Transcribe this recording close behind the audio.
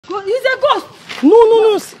He's a ghost.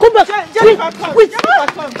 No. Come back. Jennifer, come. Wait. Jennifer,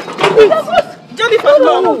 come. Jennifer,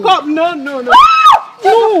 no. Come. No. No. No,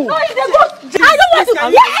 he's a ghost. I don't want to.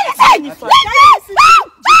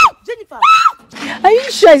 Jennifer. Are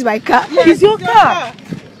you sure it's my car? Yes, It's your car.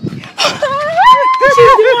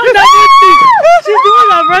 She's the one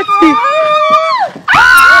that brought it.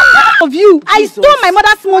 Of you. I stole my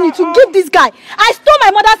mother's money to give this guy. I stole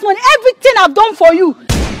my mother's money. Everything I've done for you.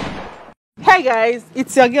 Hey guys,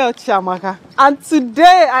 it's your girl Chiamaka, and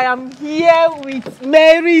today I am here with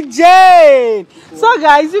Mary Jane. So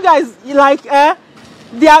guys, you guys like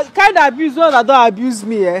they are kind of abuse one that don't abuse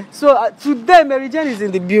me. So today Mary Jane is in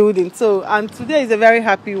the building. So and today is a very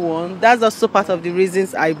happy one. That's also part of the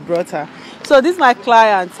reasons I brought her. So this is my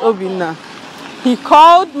client Obinna. He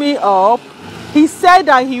called me up. He said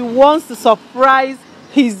that he wants to surprise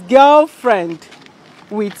his girlfriend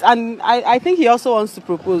with, and I think he also wants to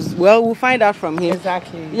propose. Well, we'll find out from him.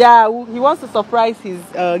 Exactly. Yeah, he wants to surprise his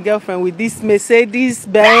girlfriend with this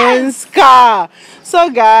Mercedes-Benz car. So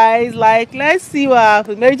guys, like, let's see what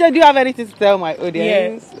happens. Mary Jo, do you have anything to tell my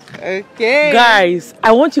audience? Yes. Okay. Guys,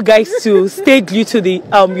 I want you guys to stay glued to the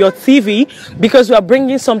your TV because we are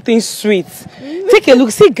bringing something sweet. Take a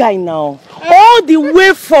look. See guy now. All the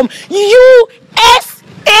way from USA.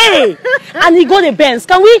 And he got a Benz.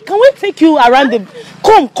 Can we take you around the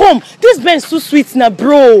come. This Benz too sweet now,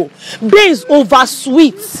 bro. Benz over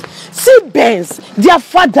sweet. See Benz, their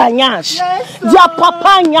father nyash, Yes, their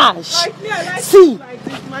papa nyash. Like me,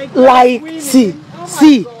 I like See,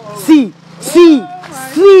 see.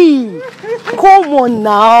 Come on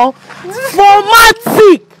now.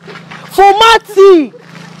 Formatic.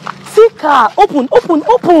 See car,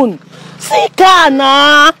 open. See car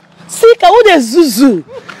now. See car, who the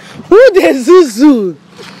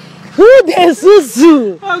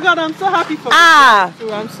Zuzu? Oh God, I'm so happy for you.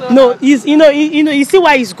 I'm so No, happy. you see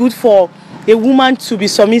why it's good for a woman to be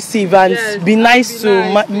submissive and Yes, be nice to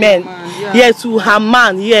men. man, Yeah, to her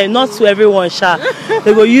man. Yeah, not to everyone, sha.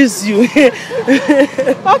 They will use you.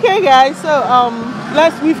 Okay guys, so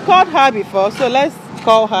we've called her before, so let's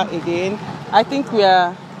call her again. I think we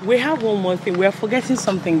have one more thing. We are forgetting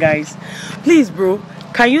something, guys. Please, bro,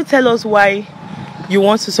 can you tell us why you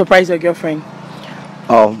want to surprise your girlfriend?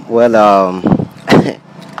 Oh, well,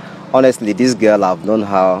 honestly, this girl, I've known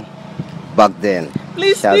her back then.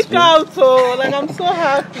 please She has speak out, oh, like I'm so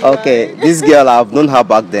happy. Okay, right? this girl, I've known her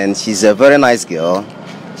back then. She's a very nice girl.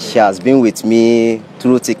 She has been with me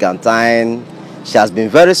through thick and thin. She has been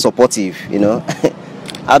very supportive,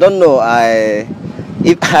 I don't know,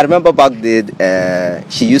 if I remember back then,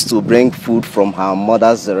 she used to bring food from her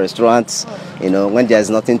mother's restaurant. When there's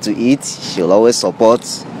nothing to eat, she'll always support,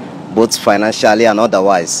 both financially and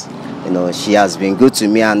otherwise. She has been good to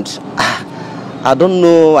me, and I don't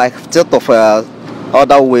know, I've thought of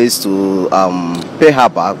other ways to pay her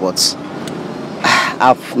back, but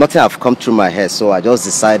nothing have come through my head, so I just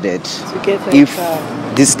decided To get her if car.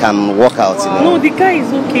 this can work out. No, the car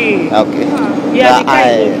is okay. Okay. Yeah, the car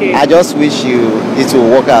is okay. I just wish it will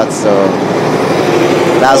work out, so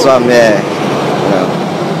that's why I'm here.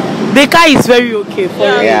 The car is very okay for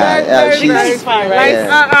you. She's fine, Like,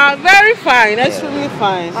 Yeah. very fine, extremely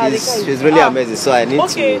fine. She's really amazing, so I need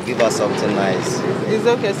Okay. to give her something nice. It's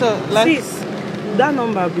okay, so let's. Sis, that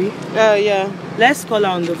number, B. Yeah. Let's call her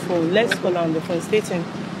on the phone. Stay tuned.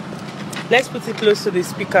 Let's put it close to the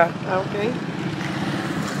speaker. Okay.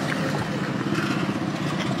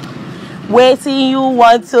 Waiting you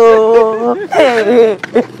want to. Hey.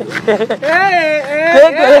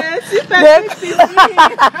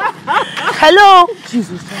 Hello.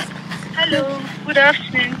 Jesus. Hello, good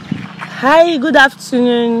afternoon. Hi, good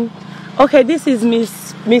afternoon. Okay, this is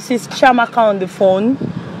Mrs. Chiamaka on the phone.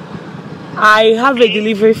 I have a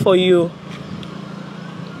delivery for you.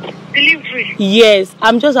 Delivery? Yes,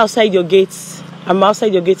 I'm just outside your gates. I'm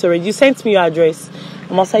outside your gate already. You sent me your address.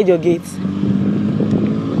 I'm outside your gate.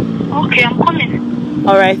 Okay, I'm coming.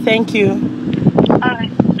 All right, thank you. Alright.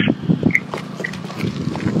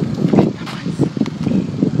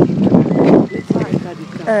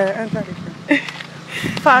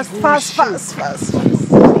 Fast. Go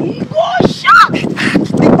sharp.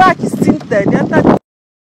 The back is tinted.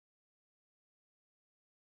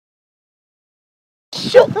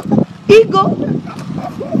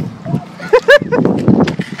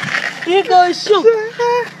 Ego shoot.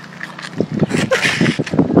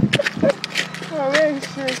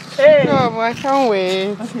 Hey. Oh, I can't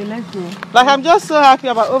wait. Okay, let's go. Like, I'm just so happy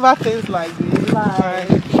over things like this. Like,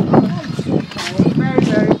 very,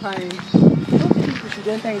 very fine. We should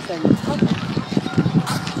enter inside.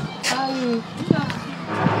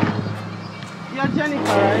 You're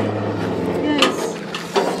Jennifer, right? Yes.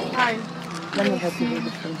 Let me help you with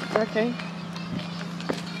the phone. Okay.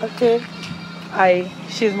 Okay.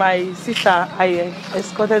 She's my sister. I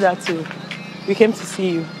escorted her to. We came to see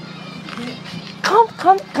you. Come.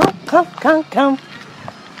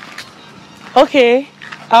 Okay.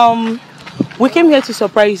 We came here to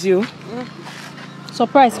surprise you.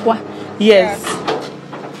 Surprise, what? Yes.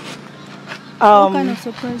 What kind of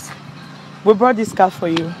surprise? We brought this car for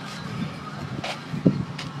you.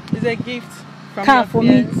 It's a gift from Car your for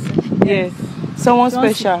me. fiance. Yes. Someone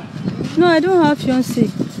Fiancé. special. No, I don't have fiancé.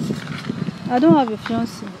 I don't have a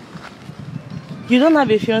fiancé. You don't have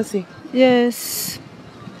a fiancé? Yes.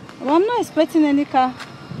 Well, I'm not expecting any car.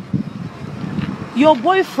 Your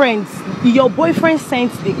boyfriend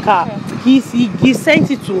sent the car. He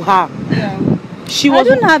sent it to her. Yeah. She I was.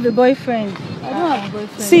 don't have a boyfriend. I don't have a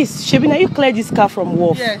boyfriend. Sis, Shebina, you cleared this car from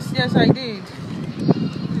Wolf. Yes, I did.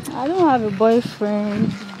 I don't have a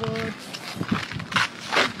boyfriend.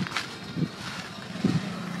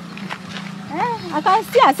 I can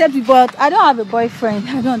still accept it, but I don't have a boyfriend.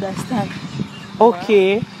 I don't understand.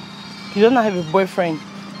 Okay. You don't have a boyfriend.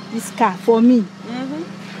 This car for me.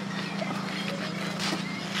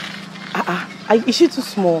 Is she too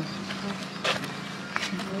small?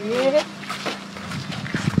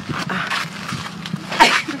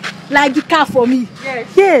 Like the car for me. Yes.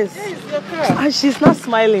 Yes. It's your car. And she's not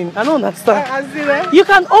smiling. I don't understand. Azire. You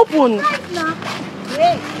can open.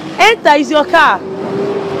 Enter is your car.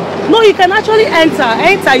 No, you can actually enter.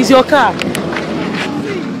 Enter is your car.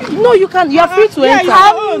 No, you can. You are free to enter. It's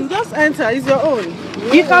your own. Just enter. It's your own.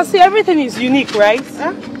 You can see everything is unique, right?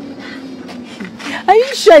 Huh? Are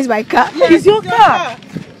you sure it's my car? It's your car.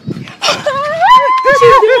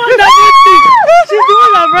 She's the one that brought it. She's the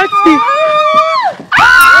one that brought it.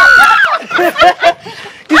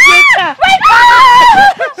 It's your car.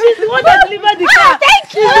 She's the one that delivered the car.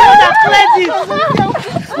 She's the one that cleared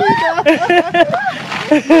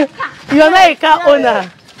it. You're not a car owner.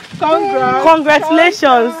 Congrats.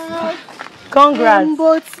 Congratulations. Congrats.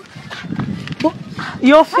 But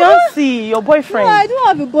Your fiancé, your boyfriend. no, I don't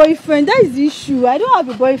have a boyfriend. That is the issue. I don't have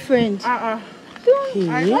a boyfriend. Uh-uh.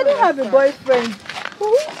 I don't have a boyfriend.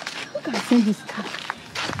 Who can send this car?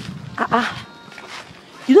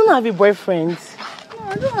 You don't have a boyfriend. No,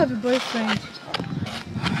 I don't have a boyfriend.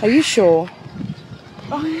 Are you sure?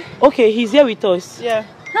 Okay, he's here with us. Yeah.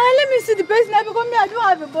 Now let me see the person. Because me, I don't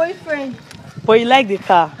have a boyfriend. But you like the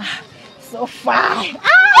car. So far.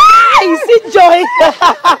 You see Joy.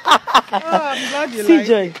 Oh, I'm glad you See like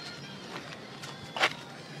Joy.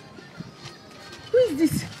 Who is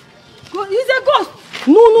this? He's a ghost.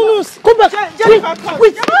 No. Go back. Jennifer, come.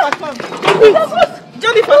 Wait. Jennifer, come. Wait.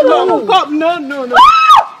 Jennifer, come. Come. No. No.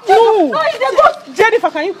 No, he's a ghost. Jennifer,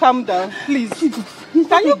 can you calm down, please?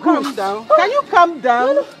 Can you calm down? Can you calm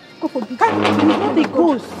down? Go for big. Not a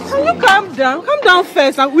ghost. Can you calm down? Calm down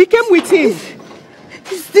first. And we came with him.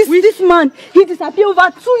 This man, he disappeared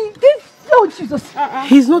over 2 days. Oh Jesus!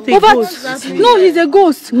 He's not a Over ghost. no, he's a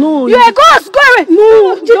ghost. No. You're a ghost. Go away.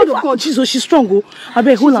 No. Jennifer. God, Jesus, she's strong. Oh. I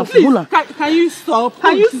beg, hold on. Can you stop?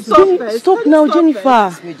 Can you stop first? Stop Can you now, stop Jennifer.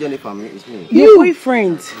 It's me, Jennifer. It's me. Your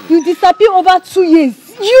boyfriend. You disappeared over 2 years.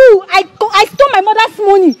 I stole my mother's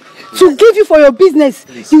money to give you for your business.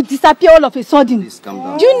 Please. You disappear all of a sudden. Please calm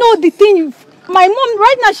down. Do you know the thing? My mom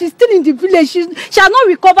right now, she's still in the village. She has not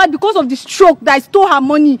recovered because of the stroke that I stole her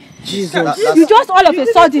money. Jesus. You just all of a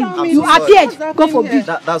sudden tell me you that. appeared. What's that God mean forbid.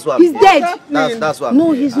 here? That's what He's I'm dead. That's what I'm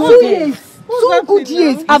No, here. he's not 2 dead. years. What's 2 that good mean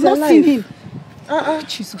years. now? I've not seen him.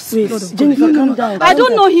 Jesus. Wait, Lord of God. Jennifer, calm down. I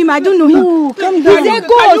don't know him. I don't know him. No, calm He's down. a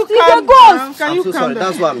ghost. He's a ghost. Can I'm you so calm sorry. down?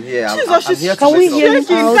 That's why I'm here. I'm Jesus, here Can to we make hear him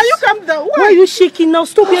Shaking. out? Can you calm down? Why are you shaking now?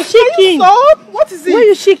 Stop, you're shaking. Stop. What is it? Why are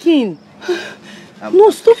you shaking?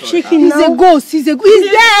 No, stop shaking He's now. a ghost. He's dead.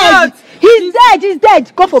 He's dead. He's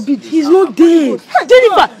dead. God forbid. He's not dead.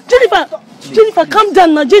 Jennifer, calm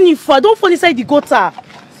down now. Jennifer, don't fall inside the gutter.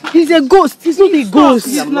 He's a ghost. He's not a ghost.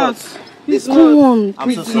 He's not. Come on,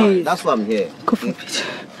 I'm so sorry. That's why I'm here. God forbid.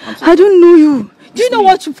 I don't know you. Do you know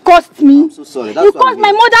what you've cost me? I'm so sorry. You That's why cost I'm my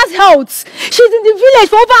here. mother's health. She's in the village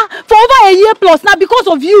for over a year plus now because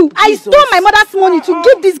of you. I stole my mother's money to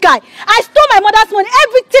give this guy. I stole my mother's money.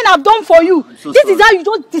 Everything I've done for you. So This sorry. is how you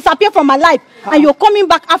just disappear from my life. And you're coming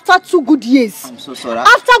back after 2 good years. I'm so sorry.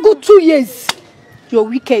 After good 2 years. You're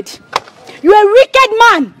wicked. You're a wicked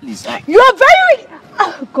man. Please, You're very...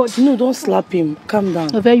 Oh God. No, don't slap him. Calm down.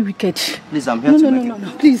 You're very wicked. please, I'm here to make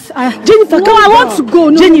No. Please. Jennifer, No, come I on. want to go.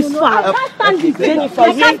 No, Jennifer. No. I can't stand this. Jennifer, I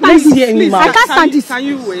can't stand let's this. hear him Please, out. I can't stand this. Can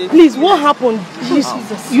you wait? Please, what happened?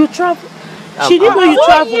 You travel. She didn't know you 2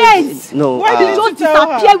 traveled. years. No. Why did You you just tell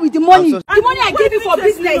her? disappear with the money. I'm so- The money I gave you for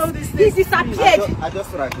business. He disappeared. I just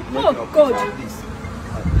thought I could make Oh, it up. God. Please.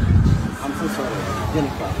 I'm so sorry.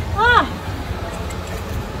 Jennifer. Ah.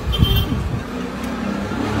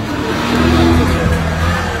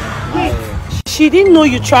 She didn't know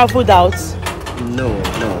you traveled out. No.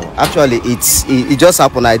 Actually, it just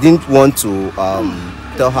happened. I didn't want to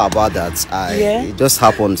tell her about that. It just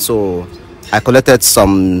happened. So I collected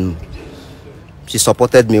some. She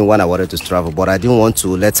supported me when I wanted to travel, but I didn't want to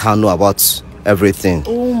let her know about everything.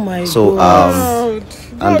 Oh my so, God.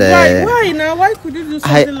 And why now? Why could you do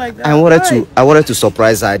something like that? I wanted to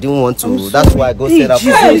surprise her. I didn't want to. That's why I go set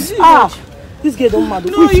up. This girl don't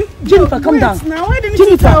matter. No, Jennifer, calm down. Now, why didn't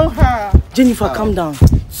you tell her? Jennifer, calm down.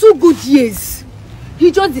 2 good years.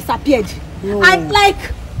 He just disappeared. No. I'm like,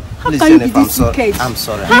 how Please, can you Jennifer, be this wicked? I'm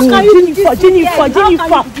sorry. How can you be this Jennifer, wicked? How can you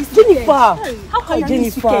be this wicked? How can you be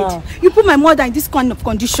this Jennifer. wicked? You put my mother in this kind of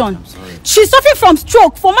condition. She's suffering from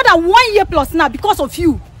stroke for more than 1 year plus now because of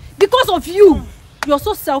you. Because of you. You're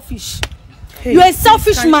so selfish. Hey, you're a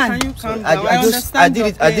selfish man. Can you calm down? I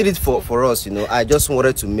did it for us, you know. I just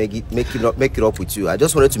wanted to make it up with you. I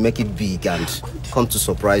just wanted to make it big and come to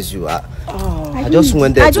surprise you. I just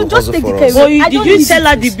went there to hustle for us. So did you tell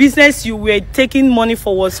her the business you were taking money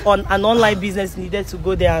for was on an online business, needed to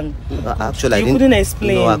go there and actually you couldn't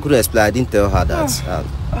explain? No, I couldn't explain. I didn't tell her that.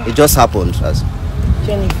 It just happened.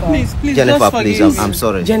 Jennifer, please, Jennifer, please, I'm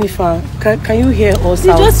sorry. Jennifer, can you hear us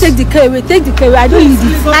You out? just take the car away. Take the car away. I don't need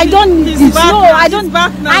it. I don't need it. No, I don't.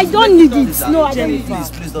 I don't need it. No, I don't need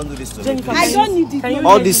it. Please don't do this to me. Jennifer, I don't need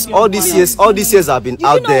it. All these years I've been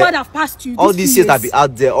out You know there. what I've passed you? All these years I've been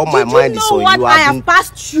out there. All my mind is on you. You know what I have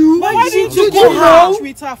passed through? Why didn't you You go know?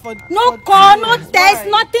 with her for No call, no text,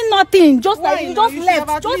 nothing. Just like you just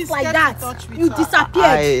left, just like that. You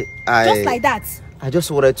disappeared. Just like that. I just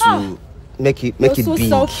wanted to make it so big.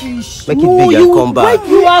 selfish. Make it big and come back.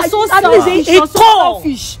 You are so selfish. a You're so call.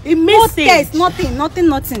 selfish. A No message. text,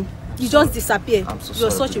 nothing. You just disappear. I'm so You're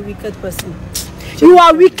sorry. such a wicked person. You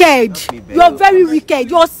are wicked. You are very wicked.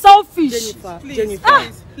 You're selfish.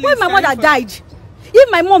 Jennifer. When my mother died,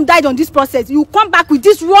 if my mom died on this process, you come back with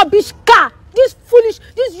this rubbish car, this foolish,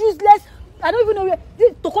 this useless, I don't even know where,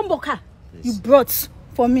 this Tokombo car you brought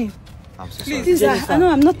for me. I'm so Please, sorry. Please, Jennifer. I know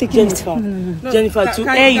I'm not taking Jennifer, it. No. Jennifer, to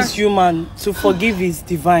err is human, to forgive is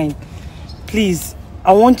divine. Please,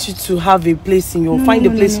 I want you to have a place in your, find a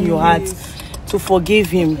place in your heart to forgive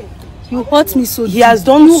him. You hurt me so. He has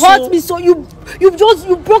done You so. hurt me so. You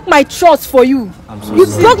broke my trust for you. You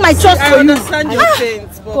broke my trust I for you. understand your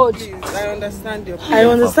pains, but God. please, I understand your pains. I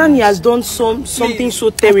understand he has done something so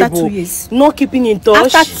terrible. 2 years. Not keeping in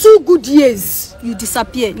touch. After 2 good years, you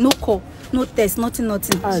disappear. No call, no test, nothing.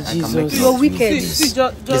 Jesus. You're wicked. Please,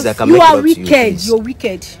 I can You make it are up to you, wicked. please. You're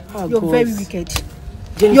wicked. You're God. very wicked.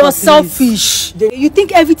 Jennifer, You're please. selfish. You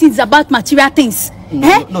think everything is about material things? No,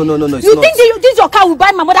 eh? no, it's You not. think this your car will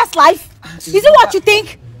buy my mother's life? Is it what you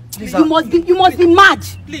think? You must be mad.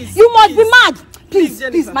 Please, You must be please. mad. Please, Please,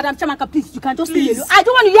 Jennifer. Madam Chamaka, please, you can just Please. leave me alone. I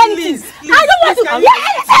don't want to hear anything. Please, I don't want to please, hear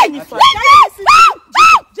anything.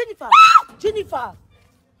 Jennifer. Leave me. Jennifer.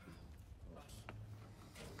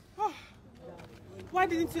 Why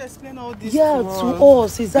didn't you explain all this Yeah, to to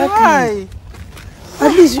us, exactly. Why?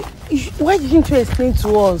 At least, why didn't you explain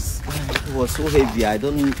to us? It was so heavy. I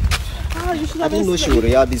don't You should I have didn't know she would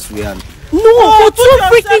react this way. And No, for 2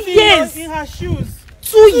 yourself freaking in years. In her shoes.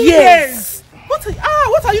 2 years.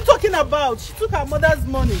 What are you talking about? She took her mother's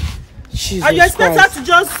money. Jesus And you expect her Christ. to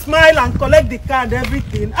just smile and collect the car and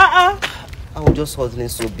everything. I was just hustling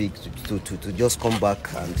so big to just come back,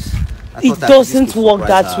 and I It thought that doesn't this could work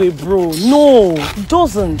surprise that her. way, bro. No, it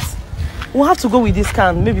doesn't. We'll have to go with this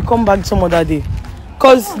can, maybe come back some other day.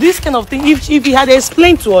 Because this kind of thing, if he had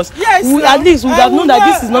explained to us, Yes, at least we would I have known would that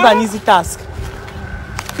not- this is not an easy task.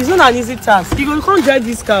 It's not an easy task. You can't drive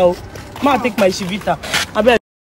this car. Ma, take my Chivita. I bet.